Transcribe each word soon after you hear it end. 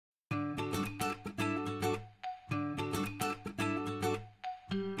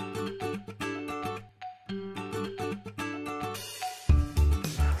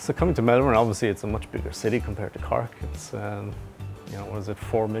So coming to Melbourne, obviously it's a much bigger city compared to Cork. It's, you know, was it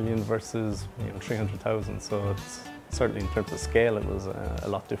 4 million versus 300,000? So it's certainly in terms of scale, it was a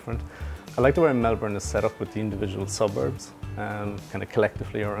lot different. I like the way Melbourne is set up with the individual suburbs, kind of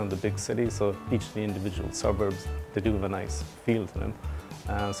collectively around the big city. So each of the individual suburbs, they do have a nice feel to them.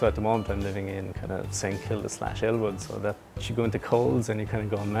 So at the moment I'm living in kind of St Kilda / Elwood, so that you go into Coles and you kind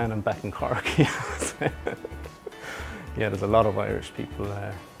of go, man, I'm back in Cork. Yeah, there's a lot of Irish people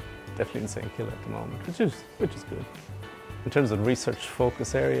definitely in St Kilda at the moment, which is good. In terms of research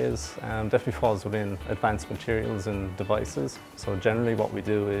focus areas, definitely falls within advanced materials and devices. So generally what we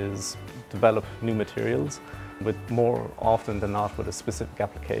do is develop new materials with more often than not with a specific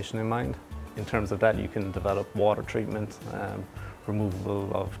application in mind. In terms of that, you can develop water treatment, removal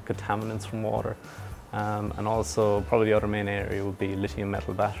of contaminants from water, and also probably the other main area would be lithium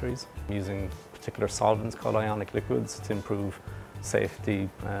metal batteries, using particular solvents called ionic liquids to improve safety,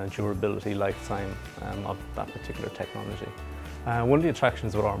 durability, lifetime of that particular technology. One of the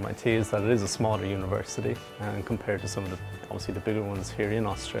attractions with RMIT is that it is a smaller university compared to some of obviously the bigger ones here in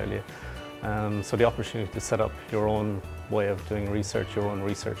Australia. So the opportunity to set up your own way of doing research, your own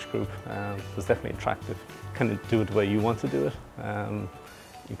research group, was definitely attractive. Kind of do it the way you want to do it.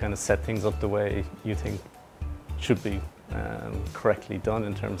 You kind of set things up the way you think should be correctly done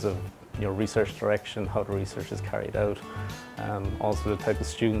in terms of your research direction, how the research is carried out, also the type of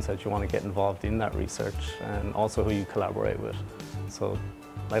students that you want to get involved in that research, and also who you collaborate with. So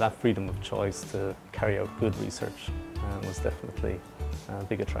like that freedom of choice to carry out good research was definitely a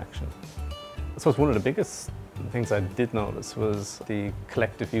big attraction. I suppose one of the biggest things I did notice was the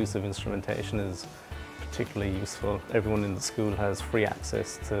collective use of instrumentation is particularly useful. Everyone in the school has free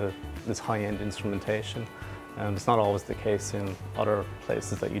access to this high-end instrumentation. It's not always the case in other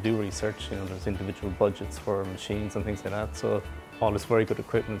places that you do research. You know, there's individual budgets for machines and things like that. So all this very good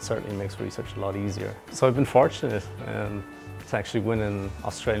equipment certainly makes research a lot easier. So I've been fortunate to actually win an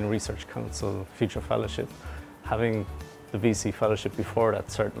Australian Research Council Future Fellowship. Having the VC Fellowship before that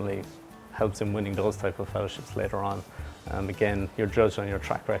certainly helps in winning those type of fellowships later on. Again, you're judged on your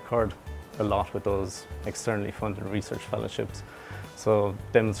track record a lot with those externally funded research fellowships. So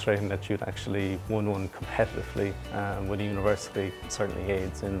demonstrating that you'd actually won one competitively with a university certainly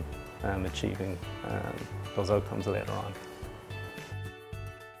aids in achieving those outcomes later on.